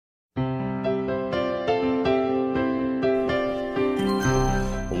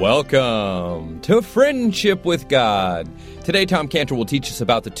Welcome to Friendship with God. Today, Tom Cantor will teach us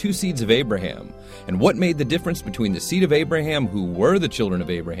about the two seeds of Abraham and what made the difference between the seed of Abraham, who were the children of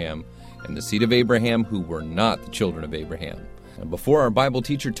Abraham, and the seed of Abraham, who were not the children of Abraham. And before our Bible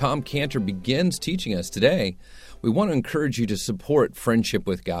teacher, Tom Cantor, begins teaching us today, we want to encourage you to support Friendship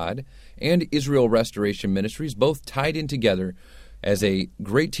with God and Israel Restoration Ministries, both tied in together as a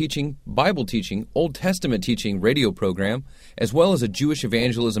great teaching, Bible teaching, Old Testament teaching radio program, as well as a Jewish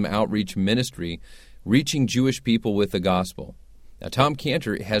evangelism outreach ministry, reaching Jewish people with the gospel. Now, Tom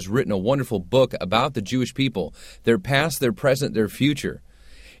Cantor has written a wonderful book about the Jewish people, their past, their present, their future,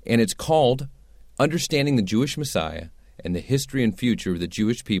 and it's called Understanding the Jewish Messiah and the History and Future of the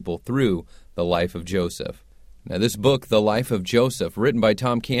Jewish People Through the Life of Joseph. Now, this book, The Life of Joseph, written by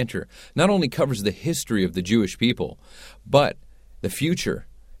Tom Cantor, not only covers the history of the Jewish people, but the future,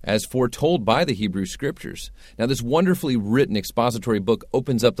 as foretold by the Hebrew Scriptures. Now, this wonderfully written expository book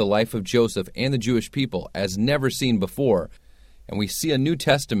opens up the life of Joseph and the Jewish people as never seen before, and we see a New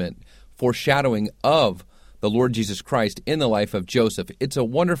Testament foreshadowing of the Lord Jesus Christ in the life of Joseph. It's a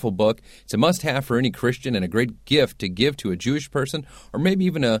wonderful book. It's a must-have for any Christian and a great gift to give to a Jewish person, or maybe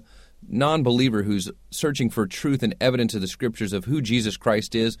even a non-believer who's searching for truth and evidence of the Scriptures of who Jesus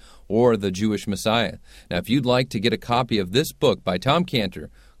Christ is or the Jewish Messiah. Now, if you'd like to get a copy of this book by Tom Cantor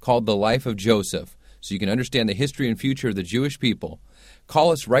called The Life of Joseph, so you can understand the history and future of the Jewish people,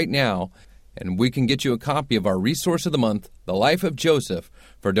 call us right now, and we can get you a copy of our resource of the month, The Life of Joseph,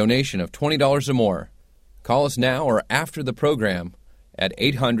 for a donation of $20 or more. Call us now or after the program at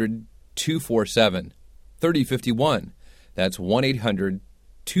 800-247-3051. That's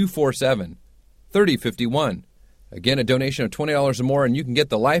 1-800-247-3051. Again, a donation of $20 or more, and you can get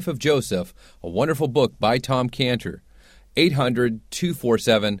The Life of Joseph, a wonderful book by Tom Cantor.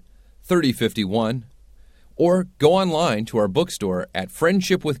 800-247-3051. Or go online to our bookstore at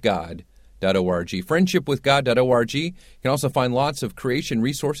friendshipwithgod.org. Friendshipwithgod.org. You can also find lots of creation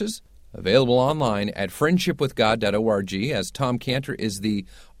resources available online at friendshipwithgod.org, as Tom Cantor is the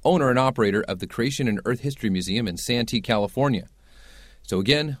owner and operator of the Creation and Earth History Museum in Santee, California. So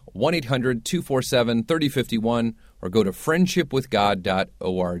again, 1-800-247-3051, or go to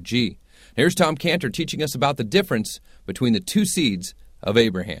friendshipwithgod.org. Here's Tom Cantor teaching us about the difference between the two seeds of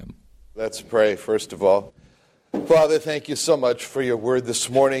Abraham. Let's pray, first of all. Father, thank you so much for your word this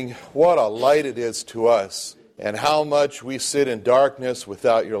morning. What a light it is to us, and how much we sit in darkness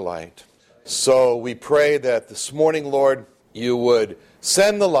without your light. So we pray that this morning, Lord, you would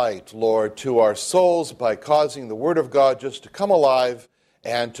send the light, Lord, to our souls by causing the word of God just to come alive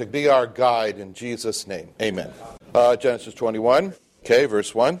and to be our guide in Jesus' name. Amen. Genesis 21,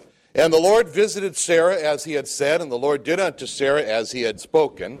 verse 1. And the Lord visited Sarah as he had said, and the Lord did unto Sarah as he had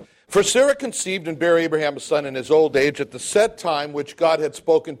spoken. For Sarah conceived and bare Abraham a son in his old age at the set time which God had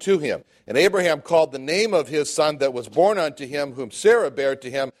spoken to him. And Abraham called the name of his son that was born unto him, whom Sarah bare to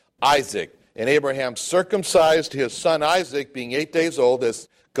him, Isaac. And Abraham circumcised his son Isaac, being 8 days old, as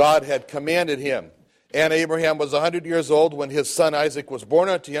God had commanded him. And Abraham was 100 years old when his son Isaac was born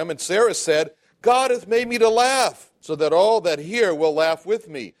unto him. And Sarah said, God hath made me to laugh, so that all that hear will laugh with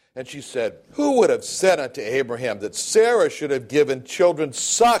me. And she said, Who would have said unto Abraham that Sarah should have given children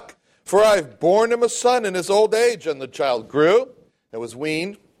suck? For I have borne him a son in his old age. And the child grew and was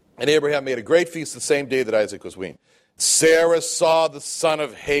weaned. And Abraham made a great feast the same day that Isaac was weaned. Sarah saw the son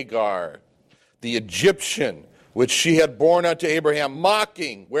of Hagar, the Egyptian, which she had borne unto Abraham,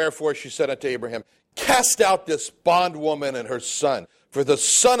 mocking. Wherefore she said unto Abraham, Cast out this bondwoman and her son, for the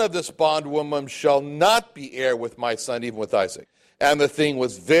son of this bondwoman shall not be heir with my son, even with Isaac. And the thing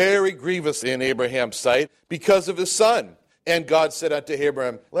was very grievous in Abraham's sight because of his son. And God said unto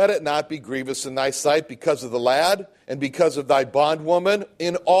Abraham, Let it not be grievous in thy sight because of the lad, and because of thy bondwoman.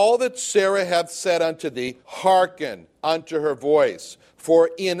 In all that Sarah hath said unto thee, hearken unto her voice. For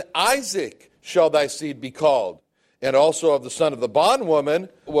in Isaac shall thy seed be called. And also of the son of the bondwoman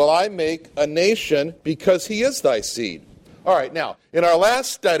will I make a nation, because he is thy seed. All right, now, in our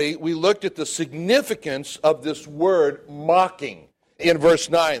last study, we looked at the significance of this word mocking. In verse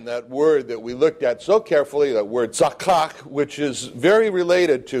 9, that word that we looked at so carefully, that word tzakak, which is very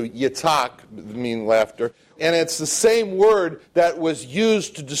related to yitzhak, meaning laughter, and it's the same word that was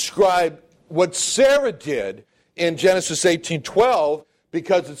used to describe what Sarah did in Genesis 18:12,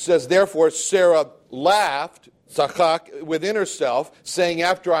 because it says, Therefore Sarah laughed, tzakak, within herself, saying,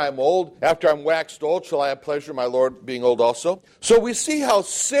 After I am old, after I'm waxed old, shall I have pleasure, my Lord, being old also? So we see how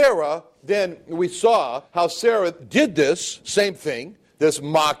Sarah, then we saw how Sarah did this same thing, this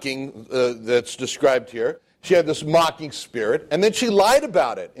mocking that's described here. She had this mocking spirit, and then she lied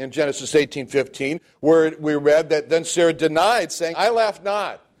about it in Genesis 18:15, where we read that then Sarah denied, saying, I laughed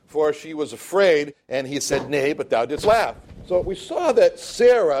not. for she was afraid. And he said, Nay, but thou didst laugh. So we saw that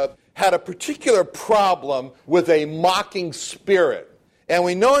Sarah had a particular problem with a mocking spirit. And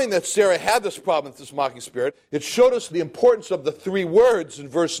we knowing that Sarah had this problem with this mocking spirit, it showed us the importance of the three words in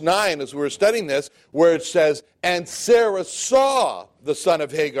verse 9 as we were studying this, where it says, and Sarah saw the son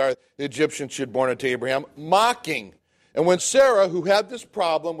of Hagar, the Egyptian she had born unto Abraham, mocking. And when Sarah, who had this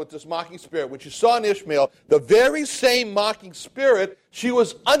problem with this mocking spirit, which she saw in Ishmael, the very same mocking spirit, she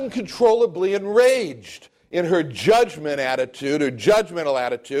was uncontrollably enraged in her judgmental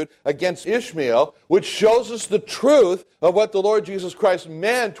attitude against Ishmael, which shows us the truth of what the Lord Jesus Christ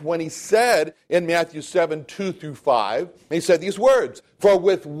meant when he said in Matthew 7, 2 through 5, he said these words, for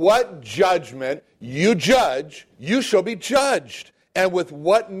with what judgment you judge, you shall be judged. And with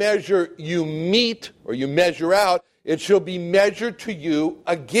what measure you meet or you measure out, it shall be measured to you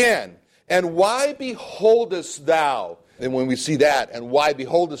again. And why beholdest thou? And when we see that, and why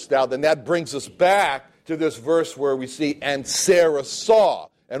beholdest thou, then that brings us back to this verse where we see, and Sarah saw.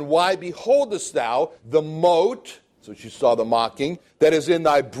 And why beholdest thou the mote, so she saw the mocking, that is in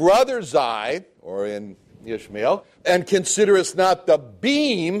thy brother's eye, or in Ishmael, and considerest not the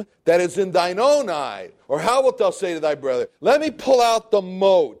beam that is in thine own eye? Or how wilt thou say to thy brother, let me pull out the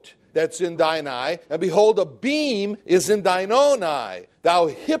mote that's in thine eye, and behold, a beam is in thine own eye. Thou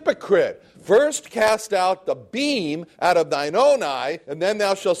hypocrite, first cast out the beam out of thine own eye, and then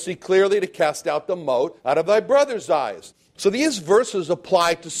thou shalt see clearly to cast out the mote out of thy brother's eyes. So these verses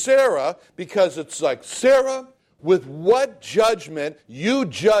apply to Sarah because it's like, Sarah, with what judgment you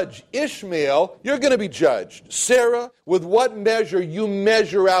judge Ishmael, you're going to be judged. Sarah, with what measure you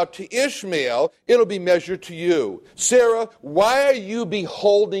measure out to Ishmael, it'll be measured to you. Sarah, why are you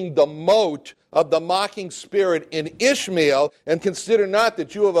beholding the mote of the mocking spirit in Ishmael, and consider not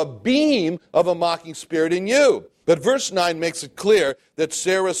that you have a beam of a mocking spirit in you? But verse 9 makes it clear that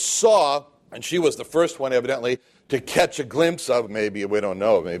Sarah saw, and she was the first one evidently to catch a glimpse of, maybe, we don't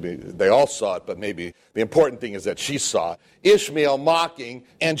know, maybe they all saw it, but maybe the important thing is that she saw Ishmael mocking,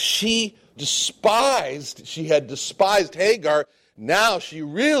 and she had despised Hagar. Now she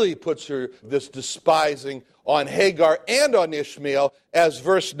really puts this despising on Hagar and on Ishmael. As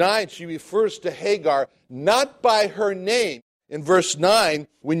verse 9, she refers to Hagar not by her name. In verse 9,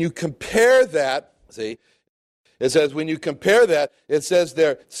 when you compare that, see, it says, when you compare that, it says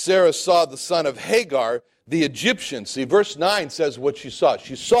there, Sarah saw the son of Hagar, the Egyptian. See, verse 9 says what she saw.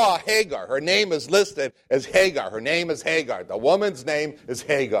 She saw Hagar. Her name is listed as Hagar. Her name is Hagar. The woman's name is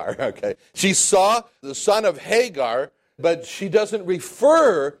Hagar. Okay. She saw the son of Hagar, but she doesn't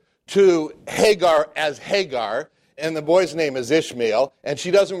refer to Hagar as Hagar, and the boy's name is Ishmael, and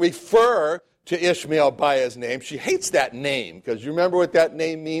she doesn't refer to Ishmael by his name. She hates that name, because you remember what that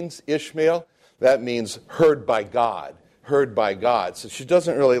name means, Ishmael? That means heard by God. Heard by God. So she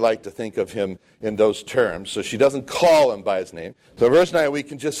doesn't really like to think of him in those terms, so she doesn't call him by his name. So verse 9, we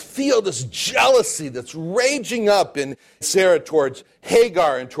can just feel this jealousy that's raging up in Sarah towards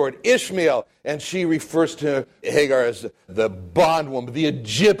Hagar and toward Ishmael, and she refers to Hagar as the bondwoman, the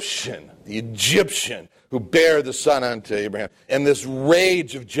Egyptian who bare the son unto Abraham. And this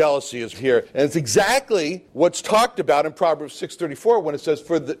rage of jealousy is here. And it's exactly what's talked about in Proverbs 6:34 when it says,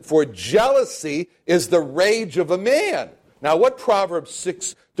 for jealousy is the rage of a man. Now, what Proverbs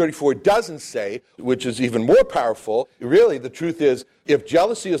 6:34 doesn't say, which is even more powerful, really the truth is, if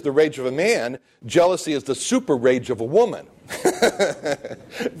jealousy is the rage of a man, jealousy is the super rage of a woman.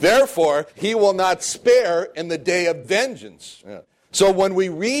 Therefore, he will not spare in the day of vengeance. Yeah. So when we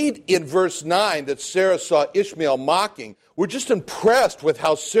read in verse 9 that Sarah saw Ishmael mocking, we're just impressed with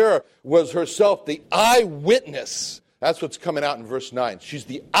how Sarah was herself the eyewitness. That's what's coming out in verse 9. She's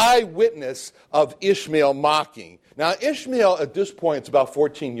the eyewitness of Ishmael mocking. Now, Ishmael at this point is about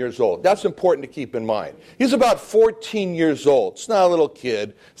 14 years old. That's important to keep in mind. He's about 14 years old. It's not a little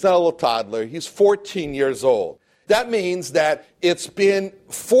kid. It's not a little toddler. He's 14 years old. That means that it's been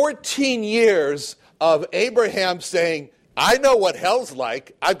 14 years of Abraham saying, I know what hell's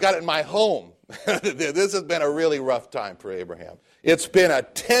like. I've got it in my home. This has been a really rough time for Abraham. It's been a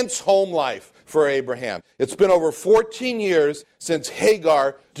tense home life for Abraham. It's been over 14 years since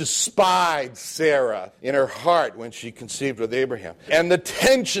Hagar despised Sarah in her heart when she conceived with Abraham. And the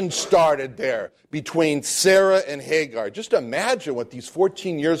tension started there between Sarah and Hagar. Just imagine what these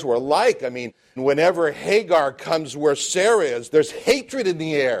 14 years were like. I mean, whenever Hagar comes where Sarah is, there's hatred in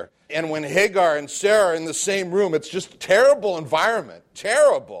the air. And when Hagar and Sarah are in the same room, it's just a terrible environment.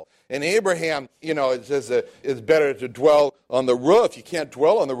 Terrible. And Abraham, it says that it's better to dwell on the roof. You can't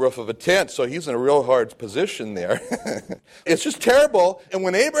dwell on the roof of a tent, so he's in a real hard position there. It's just terrible. And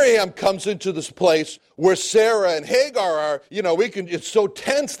when Abraham comes into this place where Sarah and Hagar are, it's so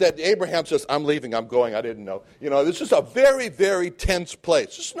tense that Abraham says, I'm leaving, I'm going, I didn't know. This is a very, very tense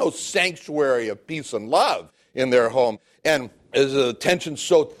place. There's no sanctuary of peace and love in their home. And there's a tension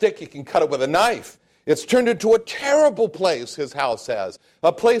so thick you can cut it with a knife. It's turned into a terrible place, his house has.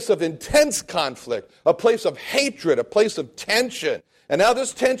 A place of intense conflict, a place of hatred, a place of tension. And now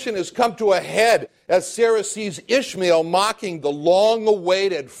this tension has come to a head as Sarah sees Ishmael mocking the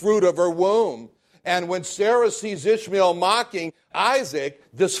long-awaited fruit of her womb. And when Sarah sees Ishmael mocking Isaac,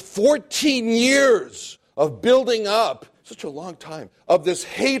 this 14 years of building up, such a long time, of this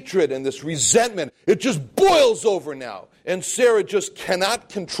hatred and this resentment, it just boils over now. And Sarah just cannot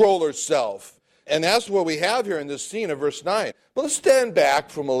control herself. And that's what we have here in this scene of verse 9. But let's stand back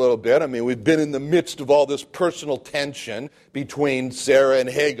from a little bit. We've been in the midst of all this personal tension between Sarah and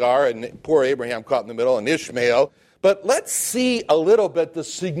Hagar and poor Abraham caught in the middle and Ishmael. But let's see a little bit the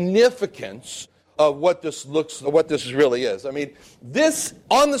significance of what this really is. This,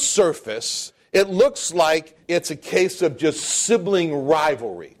 on the surface, it looks like it's a case of just sibling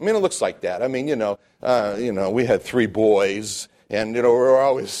rivalry. It looks like that. We had 3 boys. And, we're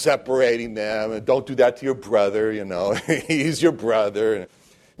always separating them. And don't do that to your brother, He's your brother. And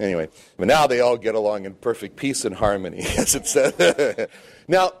anyway, but now they all get along in perfect peace and harmony, as it says.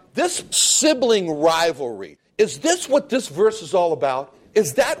 Now, this sibling rivalry, is this what this verse is all about?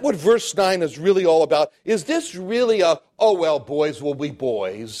 Is that what verse 9 is really all about? Is this really boys will be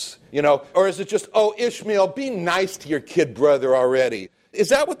boys? Or is it just, Ishmael, be nice to your kid brother already? Is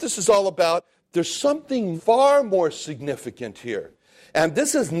that what this is all about? There's something far more significant here. And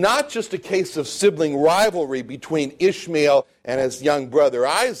this is not just a case of sibling rivalry between Ishmael and his young brother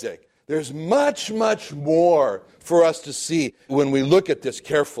Isaac. There's much, much more for us to see when we look at this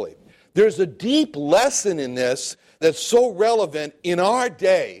carefully. There's a deep lesson in this that's so relevant in our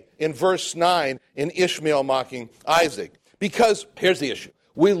day in verse 9 in Ishmael mocking Isaac. Because here's the issue.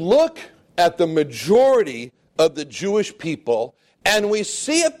 We look at the majority of the Jewish people and we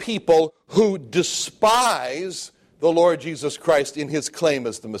see a people who despise the Lord Jesus Christ in his claim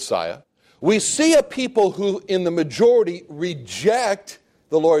as the Messiah. We see a people who, in the majority, reject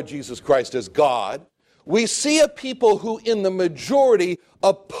the Lord Jesus Christ as God. We see a people who, in the majority,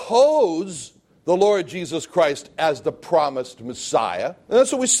 oppose the Lord Jesus Christ as the promised Messiah. And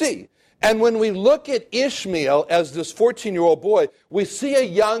that's what we see. And when we look at Ishmael as this 14-year-old boy, we see a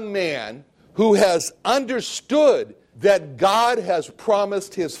young man who has understood that God has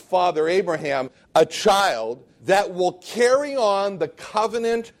promised his father Abraham a child that will carry on the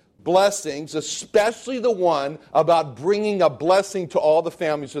covenant blessings, especially the one about bringing a blessing to all the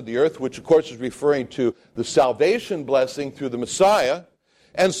families of the earth, which of course is referring to the salvation blessing through the Messiah.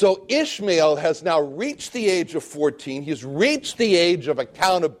 And so Ishmael has now reached the age of 14. He's reached the age of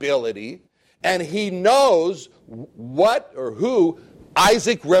accountability, and he knows what or who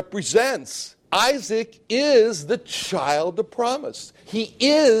Isaac represents. Isaac is the child of promise. He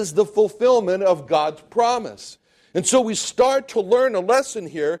is the fulfillment of God's promise. And so we start to learn a lesson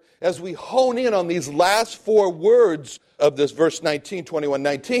here as we hone in on these last 4 words of this verse 19,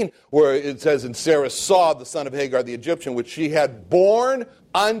 21:19, where it says, and Sarah saw the son of Hagar the Egyptian, which she had born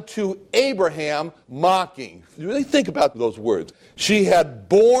unto Abraham, mocking. You really think about those words. She had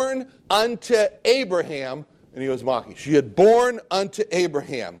born unto Abraham, and he was mocking. She had born unto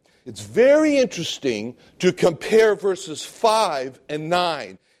Abraham. It's very interesting to compare verses 5 and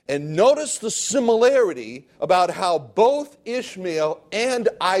 9 and notice the similarity about how both Ishmael and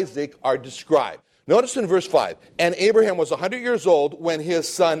Isaac are described. Notice in verse 5, and Abraham was 100 years old when his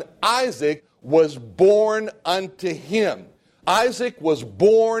son Isaac was born unto him. Isaac was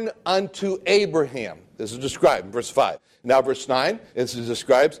born unto Abraham. This is described in verse 5. Now verse 9, this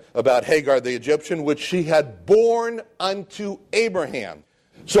describes about Hagar the Egyptian, which she had born unto Abraham.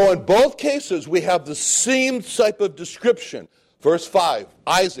 So in both cases, we have the same type of description. Verse 5,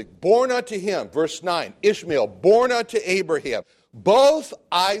 Isaac, born unto him. Verse 9, Ishmael, born unto Abraham. Both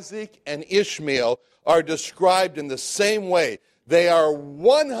Isaac and Ishmael are described in the same way. They are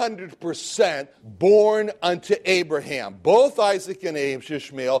 100% born unto Abraham. Both Isaac and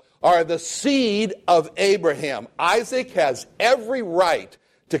Ishmael are the seed of Abraham. Isaac has every right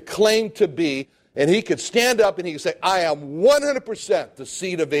to claim to be, and he could stand up and he could say, I am 100% the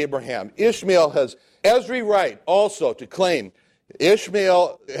seed of Abraham. Ishmael has every right also to claim.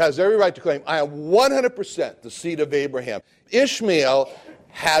 Ishmael has every right to claim, I am 100% the seed of Abraham. Ishmael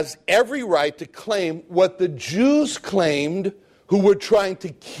has every right to claim what the Jews claimed who were trying to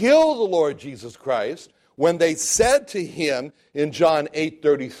kill the Lord Jesus Christ, when they said to him in John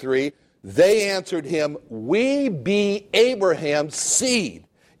 8:33, they answered him, "We be Abraham's seed."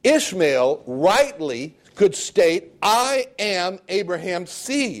 Ishmael rightly could state, "I am Abraham's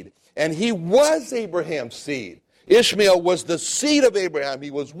seed." And he was Abraham's seed. Ishmael was the seed of Abraham.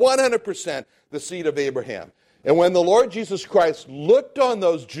 He was 100% the seed of Abraham. And when the Lord Jesus Christ looked on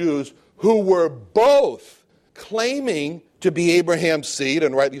those Jews who were both claiming to be Abraham's seed,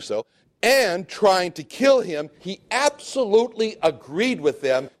 and rightly so, and trying to kill him, he absolutely agreed with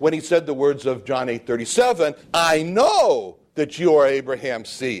them when he said the words of John 8:37, "I know that you are Abraham's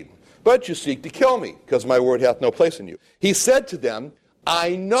seed, but you seek to kill me, because my word hath no place in you." He said to them, "I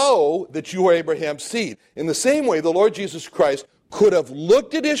know that you are Abraham's seed." In the same way, the Lord Jesus Christ could have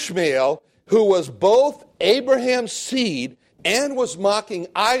looked at Ishmael, who was both Abraham's seed and was mocking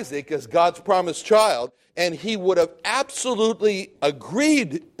Isaac as God's promised child, and he would have absolutely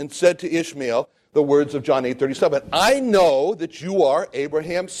agreed and said to Ishmael the words of John 8:37, "I know that you are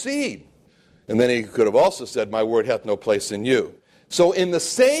Abraham's seed." And then he could have also said, "My word hath no place in you." So in the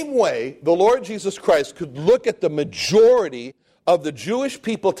same way, the Lord Jesus Christ could look at the majority of the Jewish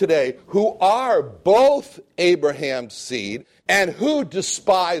people today who are both Abraham's seed and who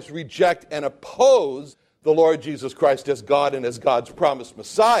despise, reject, and oppose the Lord Jesus Christ as God and as God's promised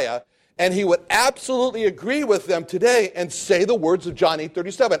Messiah, and he would absolutely agree with them today and say the words of John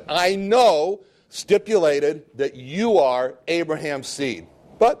 8:37, "I know," stipulated, "that you are Abraham's seed,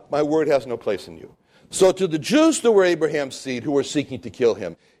 but my word has no place in you." So to the Jews that were Abraham's seed who were seeking to kill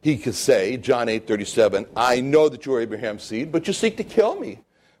him, he could say, John 8:37, "I know that you are Abraham's seed, but you seek to kill me,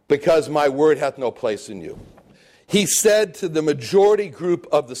 because my word hath no place in you." He said to the majority group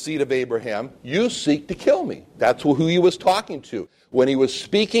of the seed of Abraham, "You seek to kill me." That's who he was talking to. When he was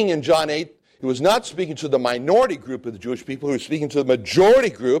speaking in John 8, he was not speaking to the minority group of the Jewish people. He was speaking to the majority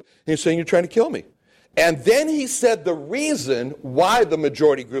group, and he's saying, "You're trying to kill me." And then he said the reason why the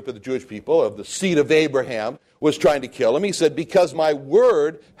majority group of the Jewish people, of the seed of Abraham, was trying to kill him. He said, "Because my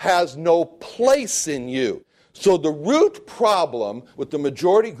word has no place in you." So the root problem with the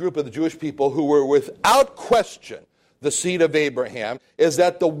majority group of the Jewish people who were without question the seed of Abraham is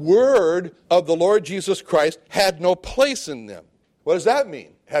that the word of the Lord Jesus Christ had no place in them. What does that mean,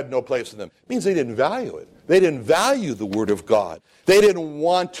 had no place in them? It means they didn't value it. They didn't value the word of God. They didn't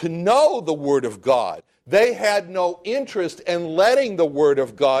want to know the word of God. They had no interest in letting the word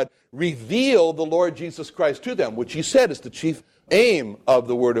of God reveal the Lord Jesus Christ to them, which he said is the chief aim of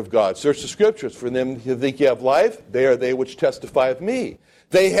the word of God. "Search the scriptures, for them you think you have life, they are they which testify of me."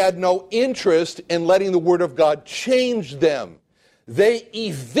 They had no interest in letting the word of God change them. They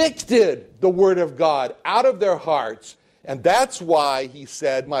evicted the word of God out of their hearts, and that's why he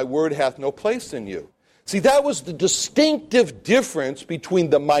said, "My word hath no place in you." See, that was the distinctive difference between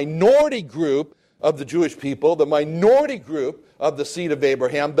the minority group of the Jewish people, the minority group of the seed of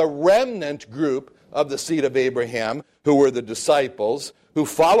Abraham, the remnant group of the seed of Abraham, who were the disciples who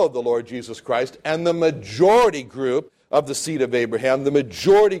followed the Lord Jesus Christ, and the majority group of the seed of Abraham, the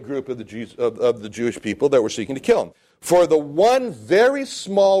majority group of the Jewish people that were seeking to kill him. For the one very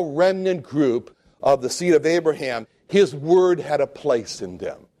small remnant group of the seed of Abraham, his word had a place in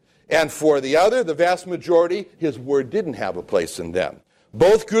them. And for the other, the vast majority, his word didn't have a place in them.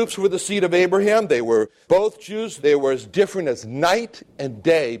 Both groups were the seed of Abraham. They were both Jews. They were as different as night and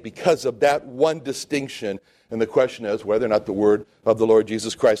day because of that one distinction. And the question is whether or not the word of the Lord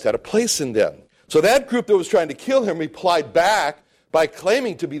Jesus Christ had a place in them. So that group that was trying to kill him replied back by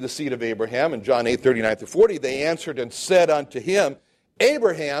claiming to be the seed of Abraham. In John 8:39-40, they answered and said unto him,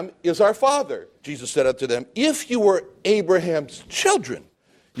 "Abraham is our father." Jesus said unto them, "If you were Abraham's children,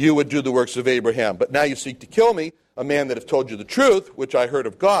 you would do the works of Abraham. But now you seek to kill me, a man that hath told you the truth, which I heard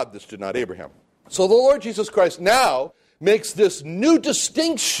of God, this did not Abraham." So the Lord Jesus Christ now makes this new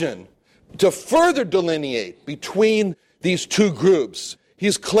distinction to further delineate between these two groups.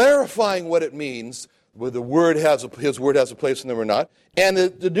 He's clarifying what it means, whether his word has a place in them or not. And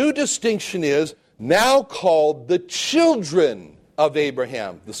the new distinction is now called the children of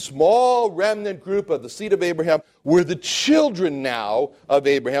Abraham. The small remnant group of the seed of Abraham were the children now of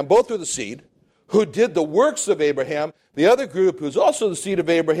Abraham. Both were the seed who did the works of Abraham. The other group, who's also the seed of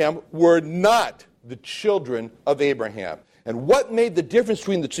Abraham, were not the children of Abraham. And what made the difference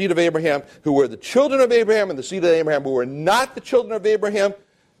between the seed of Abraham, who were the children of Abraham, and the seed of Abraham, who were not the children of Abraham?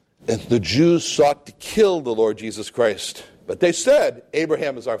 And the Jews sought to kill the Lord Jesus Christ. But they said,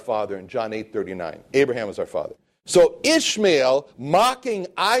 "Abraham is our father," in John 8:39. Abraham is our father. So Ishmael, mocking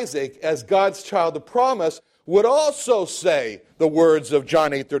Isaac as God's child of promise, would also say the words of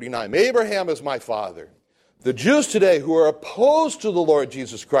John 8:39, "Abraham is my father." The Jews today who are opposed to the Lord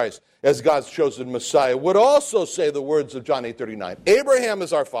Jesus Christ as God's chosen Messiah would also say the words of John 8:39. Abraham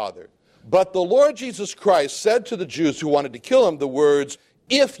is our father. But the Lord Jesus Christ said to the Jews who wanted to kill him the words,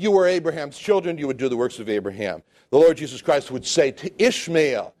 if you were Abraham's children, you would do the works of Abraham. The Lord Jesus Christ would say to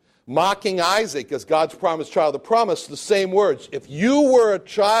Ishmael, mocking Isaac as God's promised child of promise, the same words. If you were a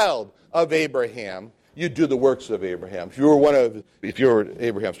child of Abraham, you'd do the works of Abraham. If you were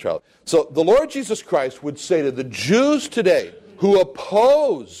Abraham's child. So the Lord Jesus Christ would say to the Jews today who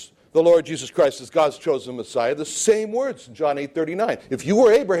oppose the Lord Jesus Christ as God's chosen Messiah, the same words in John 8:39. If you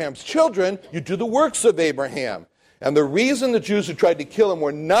were Abraham's children, you'd do the works of Abraham. And the reason the Jews who tried to kill him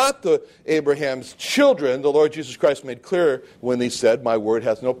were not the Abraham's children, the Lord Jesus Christ made clear when he said, my word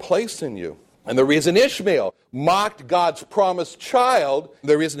has no place in you. And the reason Ishmael mocked God's promised child,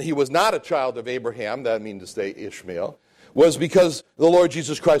 the reason he was not a child of Abraham, that means to say Ishmael, was because the Lord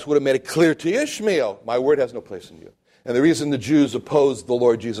Jesus Christ would have made it clear to Ishmael, my word has no place in you. And the reason the Jews oppose the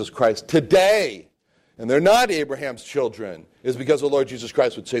Lord Jesus Christ today, and they're not Abraham's children, is because the Lord Jesus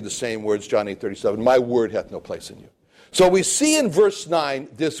Christ would say the same words, John 8:37, my word hath no place in you. So we see in verse 9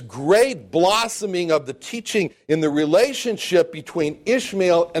 this great blossoming of the teaching in the relationship between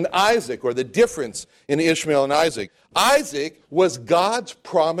Ishmael and Isaac, or the difference in Ishmael and Isaac. Isaac was God's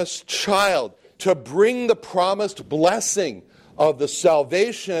promised child to bring the promised blessing of the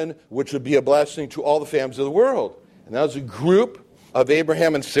salvation, which would be a blessing to all the families of the world. And that was a group of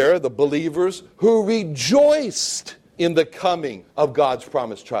Abraham and Sarah, the believers, who rejoiced in the coming of God's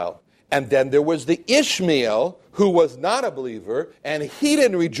promised child. And then there was the Ishmael, who was not a believer, and he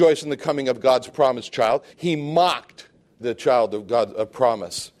didn't rejoice in the coming of God's promised child. He mocked the child of God of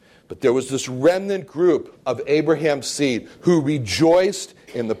promise. But there was this remnant group of Abraham's seed who rejoiced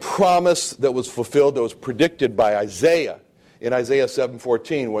in the promise that was fulfilled, that was predicted by Isaiah. In Isaiah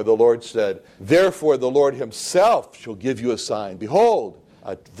 7:14, where the Lord said, therefore the Lord himself shall give you a sign. Behold,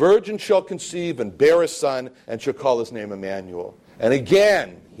 a virgin shall conceive and bear a son, and shall call his name Emmanuel. And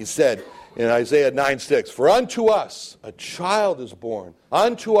again, he said in Isaiah 9:6, for unto us a child is born,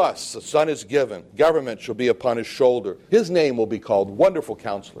 unto us a son is given, government shall be upon his shoulder. His name will be called Wonderful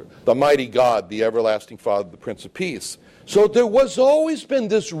Counselor, the Mighty God, the Everlasting Father, the Prince of Peace. So there was always been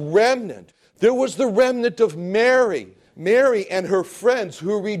this remnant. There was the remnant of Mary and her friends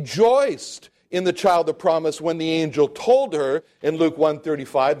who rejoiced in the child of promise when the angel told her in Luke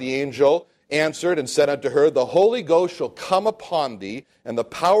 1:35, the angel answered and said unto her, the Holy Ghost shall come upon thee, and the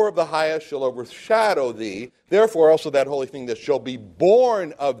power of the highest shall overshadow thee. Therefore also that holy thing that shall be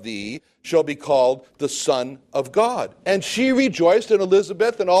born of thee shall be called the Son of God. And she rejoiced, and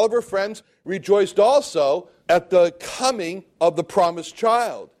Elizabeth and all of her friends rejoiced also at the coming of the promised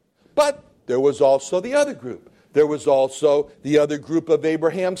child. But there was also the other group. There was also the other group of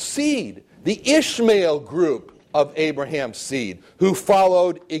Abraham's seed, the Ishmael group of Abraham's seed, who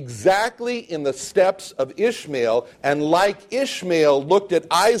followed exactly in the steps of Ishmael, and like Ishmael looked at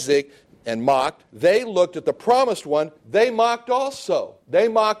Isaac and mocked, they looked at the promised one, they mocked also. They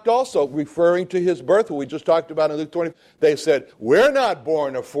mocked also, referring to his birth, who we just talked about in Luke 20. They said, we're not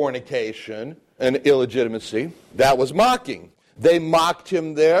born of fornication and illegitimacy. That was mocking. They mocked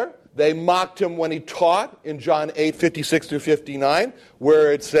him there. They mocked him when he taught in John 8:56-59,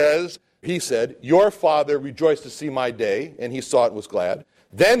 where it says, he said, your father rejoiced to see my day, and he saw it and was glad.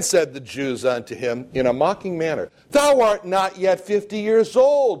 Then said the Jews unto him in a mocking manner, thou art not yet 50 years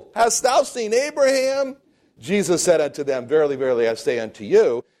old. Hast thou seen Abraham? Jesus said unto them, verily, verily, I say unto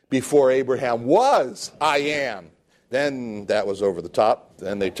you, before Abraham was, I am. Then that was over the top.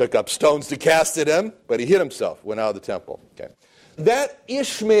 Then they took up stones to cast at him, but he hid himself, went out of the temple. Okay. That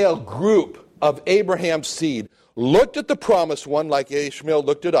Ishmael group of Abraham's seed looked at the promised one like Ishmael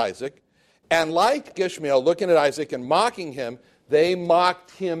looked at Isaac, and like Ishmael looking at Isaac and mocking him, they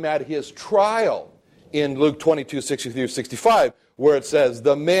mocked him at his trial in Luke 22:63-65, where it says,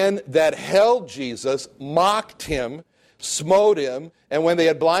 the men that held Jesus mocked him, smote him, and when they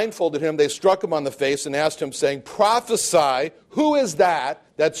had blindfolded him, they struck him on the face and asked him, saying, prophesy, who is that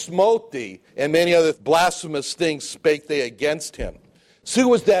smote thee? And many other blasphemous things spake they against him. So it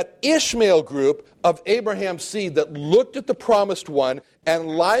was that Ishmael group of Abraham's seed that looked at the promised one, and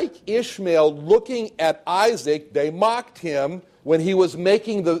like Ishmael looking at Isaac, they mocked him when he was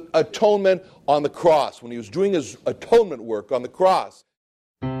making the atonement on the cross, when he was doing his atonement work on the cross.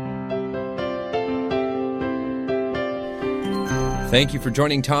 Thank you for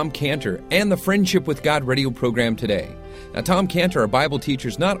joining Tom Cantor and the Friendship with God radio program today. Now, Tom Cantor, our Bible teacher,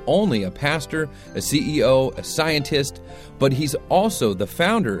 is not only a pastor, a CEO, a scientist, but he's also the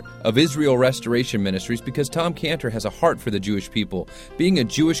founder of Israel Restoration Ministries because Tom Cantor has a heart for the Jewish people. Being a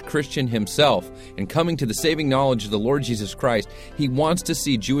Jewish Christian himself and coming to the saving knowledge of the Lord Jesus Christ, he wants to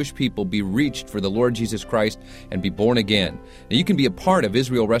see Jewish people be reached for the Lord Jesus Christ and be born again. Now, you can be a part of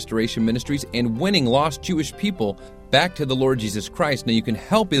Israel Restoration Ministries and winning lost Jewish people back to the Lord Jesus Christ. Now, you can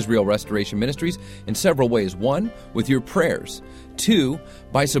help Israel Restoration Ministries in several ways. One, with your prayers. Two,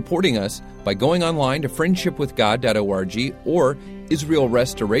 by supporting us by going online to friendshipwithgod.org or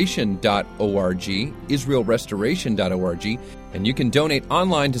israelrestoration.org, israelrestoration.org, and you can donate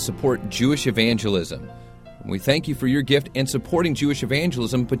online to support Jewish evangelism. We thank you for your gift and supporting Jewish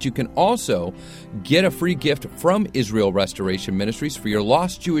evangelism, but you can also get a free gift from Israel Restoration Ministries for your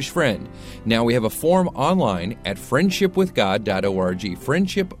lost Jewish friend. Now, we have a form online at friendshipwithgod.org,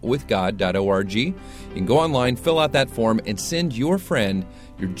 friendshipwithgod.org. You can go online, fill out that form, and send your friend,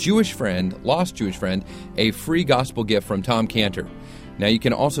 your Jewish friend, lost Jewish friend, a free gospel gift from Tom Cantor. Now, you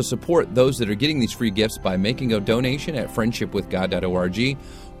can also support those that are getting these free gifts by making a donation at friendshipwithgod.org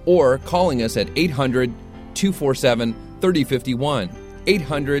or calling us at 800-247-3051,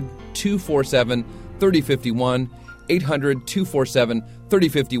 800-247-3051,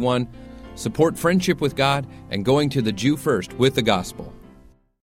 800-247-3051. Support Friendship with God and going to the Jew first with the gospel.